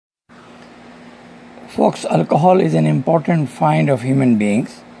Folks, alcohol is an important find of human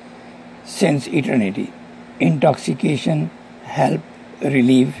beings since eternity. Intoxication helps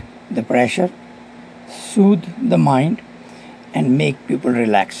relieve the pressure, soothe the mind, and make people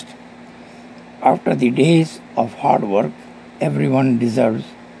relaxed. After the days of hard work, everyone deserves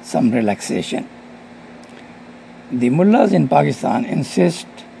some relaxation. The mullahs in Pakistan insist,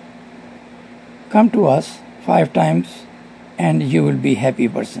 come to us 5 times and you will be a happy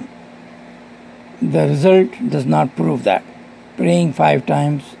person. The result does not prove that. Praying 5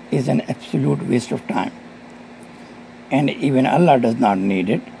 times is an absolute waste of time. And even Allah does not need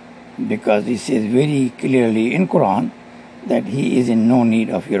it, because He says very clearly in Quran that He is in no need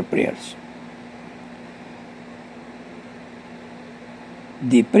of your prayers.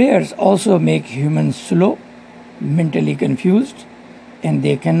 The prayers also make humans slow, mentally confused, and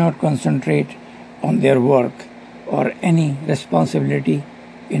they cannot concentrate on their work or any responsibility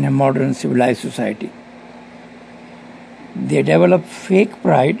in a modern civilized society. They develop fake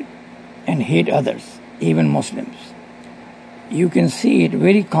pride and hate others, even Muslims. You can see it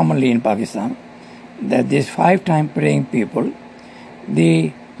very commonly in Pakistan that these 5-time praying people,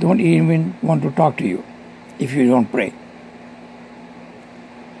 they don't even want to talk to you if you don't pray.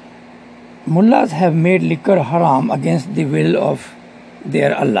 Mullahs have made liquor haram against the will of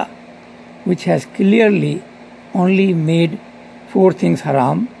their Allah, which has clearly only made 4 things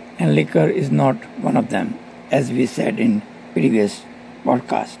haram, and liquor is not one of them, as we said in previous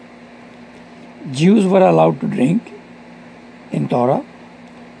podcast. Jews were allowed to drink in Torah,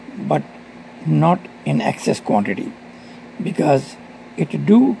 but not in excess quantity, because it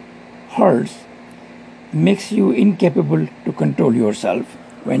hurts, makes you incapable to control yourself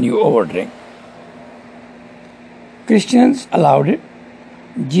when you overdrink. Christians allowed it.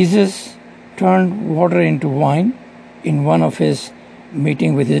 Jesus turned water into wine in one of his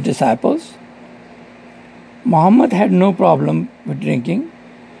meetings with his disciples. Muhammad had no problem with drinking,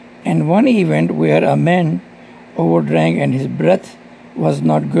 and one event where a man overdrank and his breath was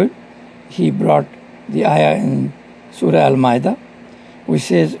not good, he brought the ayah in Surah Al-Ma'idah, which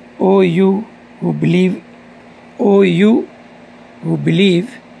says, O you who believe,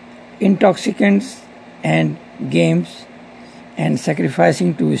 intoxicants and games and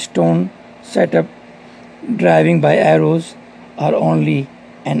sacrificing to stone set up, driving by arrows are only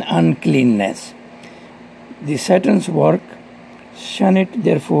an uncleanness. The Satan's work, shun it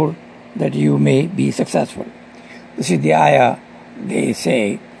therefore that you may be successful. This is the ayah they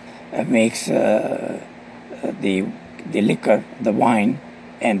say makes the liquor, the wine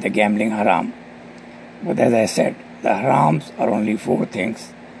and the gambling haram. But as I said, the harams are only 4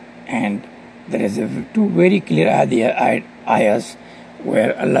 things, and there is 2 very clear ayahs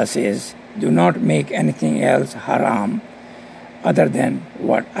where Allah says, do not make anything else haram other than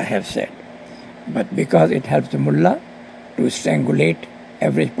what I have said. But because it helps the mullah to strangulate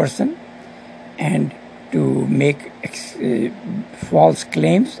average person and to make false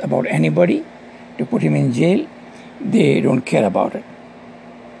claims about anybody, to put him in jail, they don't care about it.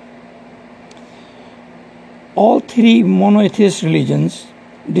 All 3 monotheist religions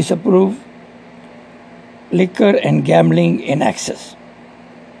disapprove liquor and gambling in excess.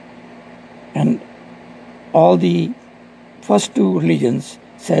 And all the first 2 religions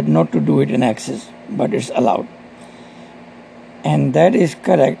said not to do it in excess, but it's allowed. And that is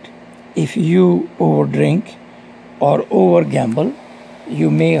correct. If you overdrink or over-gamble, you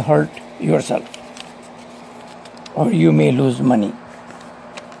may hurt yourself, or you may lose money,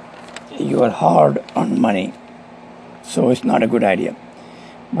 your hard-earned money. So it's not a good idea.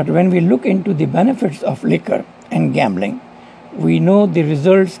 But when we look into the benefits of liquor and gambling, we know the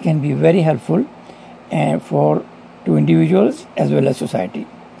results can be very helpful to individuals as well as society.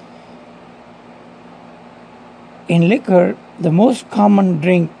 In liquor, the most common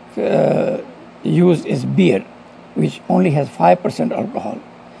drink used is beer, which only has 5% alcohol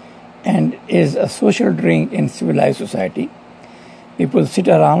and is a social drink in civilized society. People sit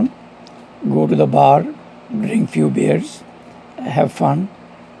around, go to the bar, drink few beers, have fun,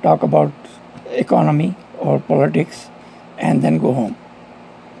 talk about economy or politics, and then go home.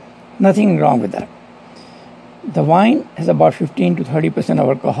 Nothing wrong with that. The wine has about 15 to 30% of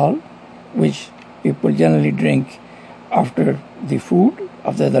alcohol, which people generally drink after the food,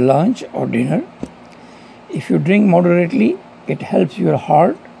 after the lunch or dinner. If you drink moderately, it helps your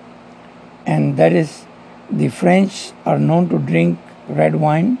heart, and that is, the French are known to drink red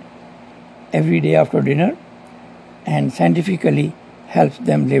wine every day after dinner, and scientifically helps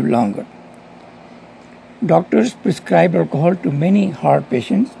them live longer. Doctors prescribe alcohol to many heart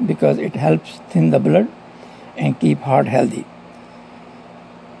patients because it helps thin the blood and keep heart healthy.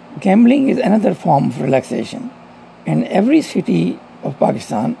 Gambling is another form of relaxation. In every city of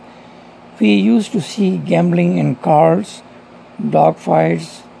Pakistan, we used to see gambling in cars, dog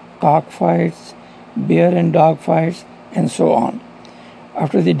fights, cockfights, bear and dog fights, and so on.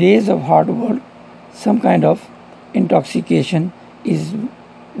 After the days of hard work, some kind of intoxication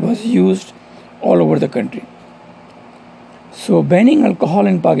was used all over the country. So banning alcohol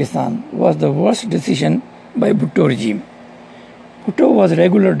in Pakistan was the worst decision by Bhutto regime. Bhutto was a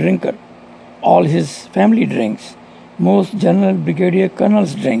regular drinker. All his family drinks. Most general brigadier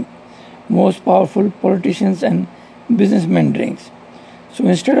colonels drink. Most powerful politicians and businessmen drinks. So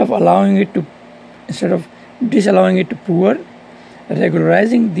instead of disallowing it to poor,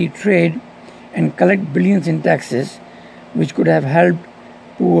 regularizing the trade and collect billions in taxes, which could have helped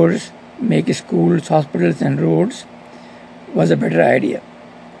poor make schools, hospitals, and roads, was a better idea.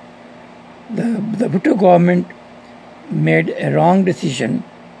 The Bhutto government made a wrong decision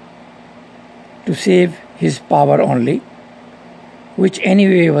to save his power only, which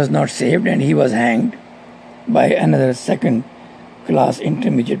anyway was not saved, and he was hanged by another second-class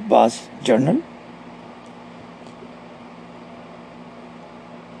intermediate boss journal.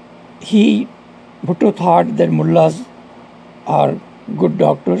 Bhutto thought that mullahs are good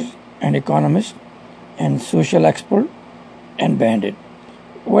doctors and economists and social experts and banned it.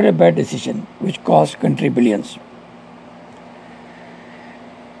 What a bad decision, which cost country billions.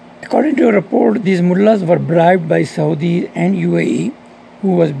 According to a report, these mullahs were bribed by Saudi and UAE,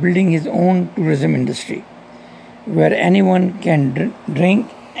 who was building his own tourism industry, where anyone can drink,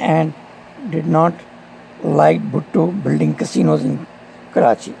 and did not like Bhutto building casinos in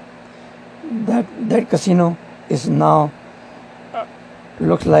Karachi. That casino is now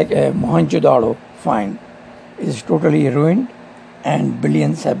looks like a Mohenjo-daro find. It is totally ruined, and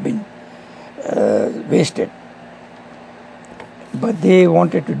billions have been wasted. But they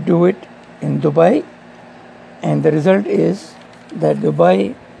wanted to do it in Dubai, and the result is that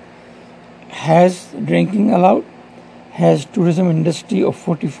Dubai has drinking allowed, has tourism industry of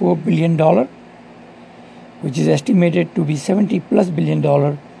 $44 billion, which is estimated to be $70+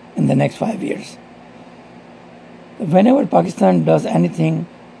 billion in the next 5 years. Whenever Pakistan does anything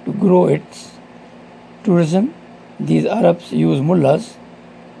to grow its tourism, these Arabs use mullahs,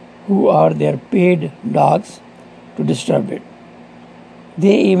 who are their paid dogs, to disturb it.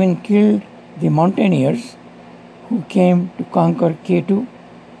 They even killed the mountaineers who came to conquer K2,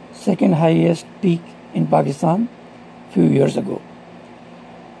 second highest peak in Pakistan, a few years ago.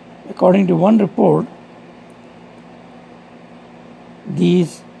 According to one report,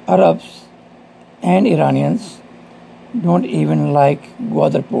 these Arabs and Iranians don't even like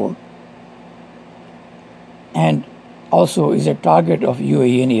Gwadar port, and also is a target of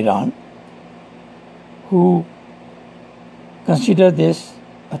UAE and Iran, who consider this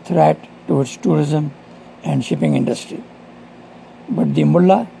a threat towards tourism and shipping industry. But the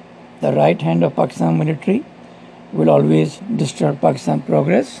mullah, the right hand of Pakistan military, will always disturb Pakistan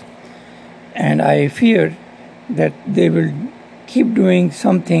progress, and I fear that they will keep doing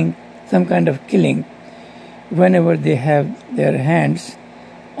some kind of killing whenever they have their hands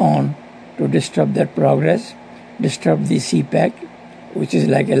on to disturb that progress, disturb the CPEC, which is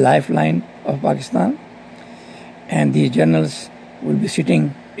like a lifeline of Pakistan, and the generals will be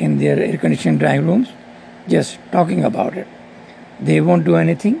sitting in their air-conditioned drawing rooms just talking about it. They won't do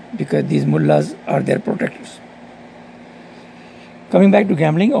anything because these mullahs are their protectors. Coming back to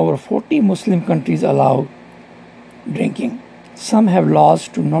gambling, over 40 Muslim countries allow drinking. Some have laws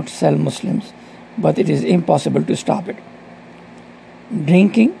to not sell Muslims, but it is impossible to stop it.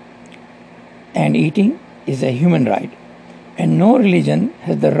 Drinking and eating is a human right, and no religion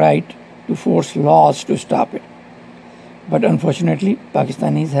has the right to force laws to stop it. But unfortunately,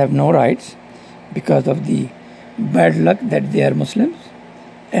 Pakistanis have no rights because of the bad luck that they are Muslims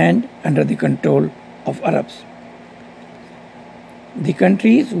and under the control of Arabs. The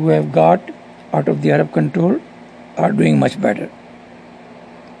countries who have got out of the Arab control are doing much better.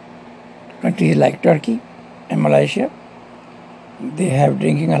 Countries like Turkey and Malaysia, they have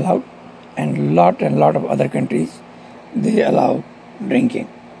drinking allowed, and lot of other countries, they allow drinking.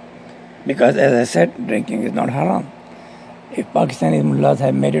 Because as I said, drinking is not haram. If Pakistani mullahs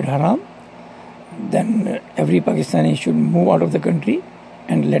have made it haram, then every Pakistani should move out of the country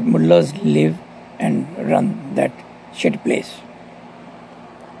and let mullahs live and run that shit place.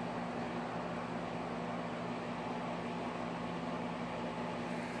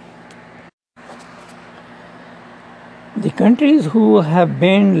 The countries who have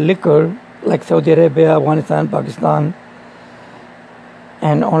banned liquor, like Saudi Arabia, Afghanistan, Pakistan,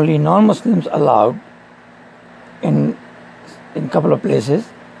 and only non-Muslims allowed in a couple of places,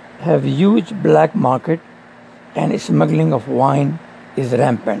 have huge black market and smuggling of wine is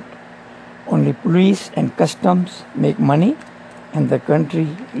rampant. Only police and customs make money and the country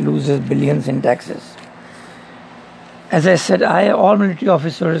loses billions in taxes. As I said, all military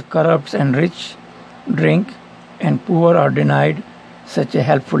officers, corrupt and rich, drink and poor are denied such a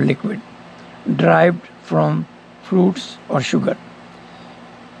helpful liquid, derived from fruits or sugar.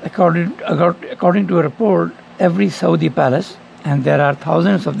 According to a report, every Saudi palace, and there are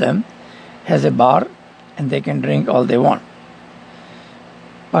thousands of them, has a bar and they can drink all they want.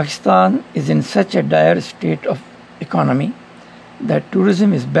 Pakistan is in such a dire state of economy that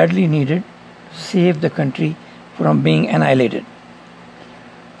tourism is badly needed to save the country from being annihilated.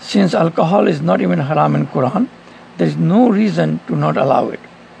 Since alcohol is not even haram in Quran, there is no reason to not allow it.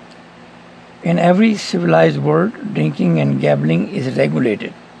 In every civilized world, drinking and gambling is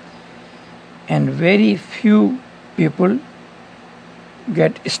regulated, and very few people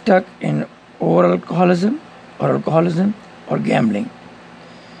get stuck in alcoholism or gambling.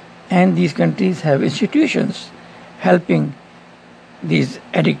 And these countries have institutions helping these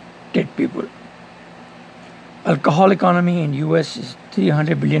addicted people. Alcohol economy in US is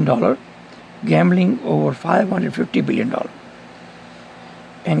 $300 billion, gambling over $550 billion.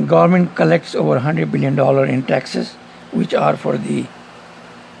 And government collects over $100 billion in taxes, which are for the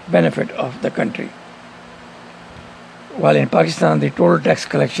benefit of the country. While in Pakistan, the total tax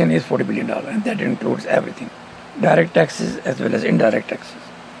collection is $40 billion, and that includes everything, direct taxes as well as indirect taxes.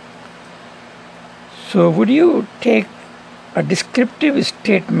 So would you take a descriptive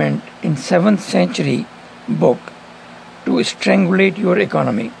statement in 7th century book to strangulate your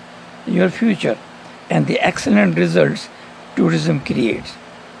economy, your future, and the excellent results tourism creates?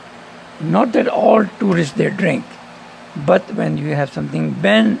 Not that all tourists they drink, but when you have something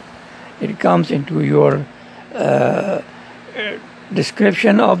banned, it comes into your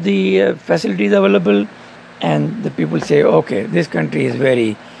description of the facilities available, and the people say, okay, this country is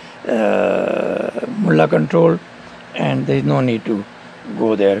very mullah controlled and there is no need to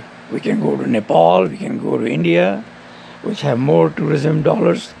go there. We can go to Nepal, we can go to India, which have more tourism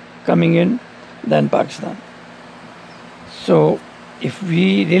dollars coming in than Pakistan. So if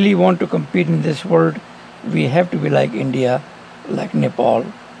we really want to compete in this world, we have to be like India, like Nepal,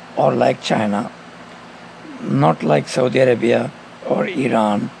 or like China, not like Saudi Arabia or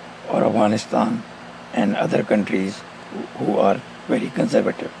Iran or Afghanistan and other countries who are very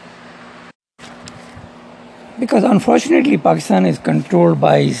conservative. Because unfortunately Pakistan is controlled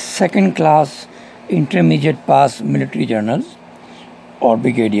by second-class intermediate pass military generals or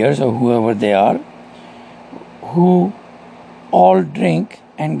brigadiers or whoever they are, who all drink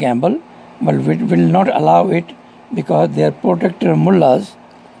and gamble, but will not allow it because their protector mullahs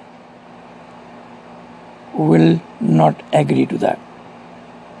will not agree to that.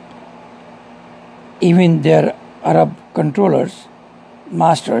 Even their Arab controllers,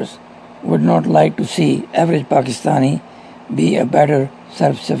 masters, would not like to see average Pakistani be a better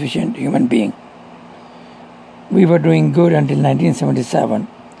self-sufficient human being. We were doing good until 1977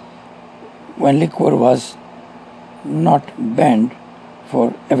 when liquor was not banned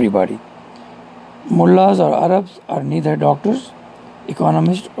for everybody. Mullahs or Arabs are neither doctors,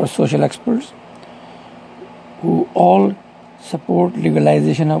 economists or social experts who all support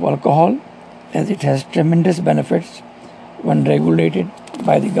legalization of alcohol as it has tremendous benefits when regulated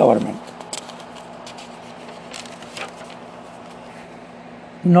by the government.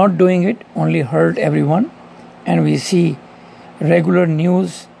 Not doing it only hurt everyone, and we see regular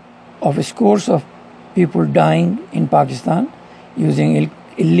news of scores of people dying in Pakistan using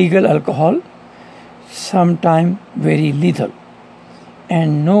illegal alcohol, sometimes very lethal.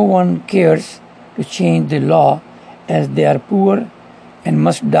 And no one cares to change the law as they are poor and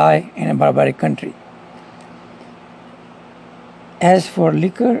must die in a barbaric country. As for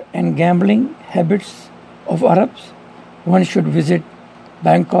liquor and gambling habits of Arabs, one should visit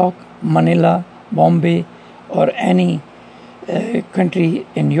Bangkok, Manila, Bombay, or any country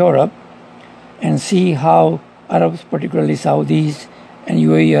in Europe and see how Arabs, particularly Saudis and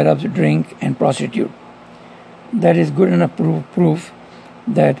UAE Arabs, drink and prostitute. That is good enough proof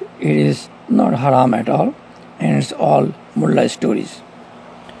that it is not haram at all, and it's all mullah stories.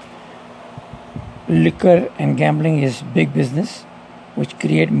 Liquor and gambling is big business which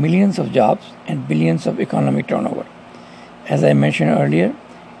create millions of jobs and billions of economic turnover. As I mentioned earlier,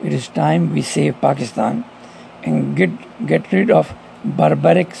 it is time we save Pakistan and get rid of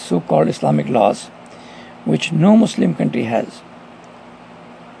barbaric so-called Islamic laws which no Muslim country has.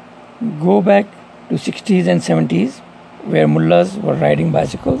 Go back to 60s and 70s where mullahs were riding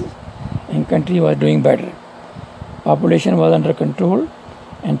bicycles and country was doing better. Population was under control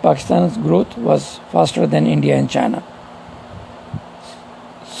and Pakistan's growth was faster than India and China.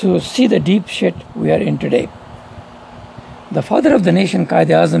 So see the deep shit we are in today. The father of the nation,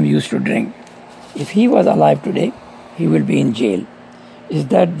 Quaid-e-Azam, used to drink. If he was alive today, he will be in jail. Is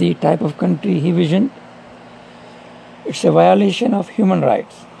that the type of country he visioned? It's a violation of human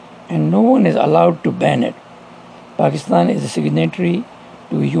rights, and no one is allowed to ban it. Pakistan is a signatory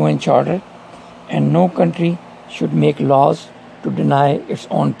to UN Charter, and no country should make laws to deny its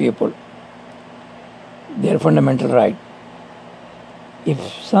own people their fundamental right. If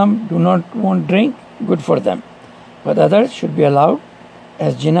some do not want drink, good for them, but others should be allowed,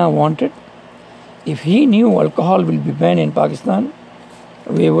 as Jinnah wanted. If he knew alcohol will be banned in Pakistan,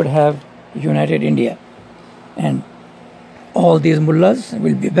 we would have united India, and all these mullahs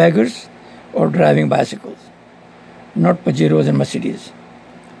will be beggars or driving bicycles, not Pajeros and Mercedes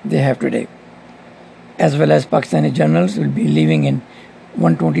they have today. As well as Pakistani generals will be living in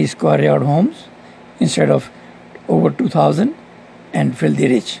 120 square yard homes instead of over 2,000 and filthy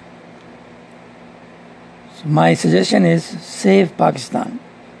rich. So my suggestion is save Pakistan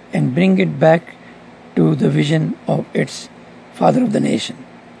and bring it back to the vision of its father of the nation.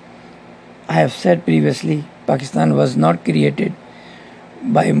 I have said previously, Pakistan was not created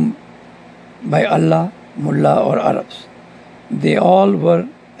by Allah, Mullah or Arabs. They all were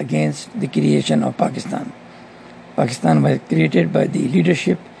against the creation of Pakistan. Pakistan was created by the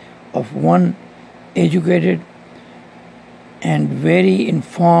leadership of one educated and very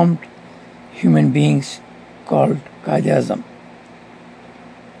informed human beings called Quaid-e-Azam.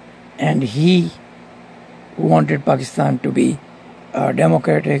 And he wanted Pakistan to be a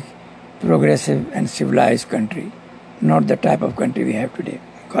democratic, progressive and civilized country, not the type of country we have today.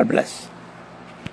 God bless.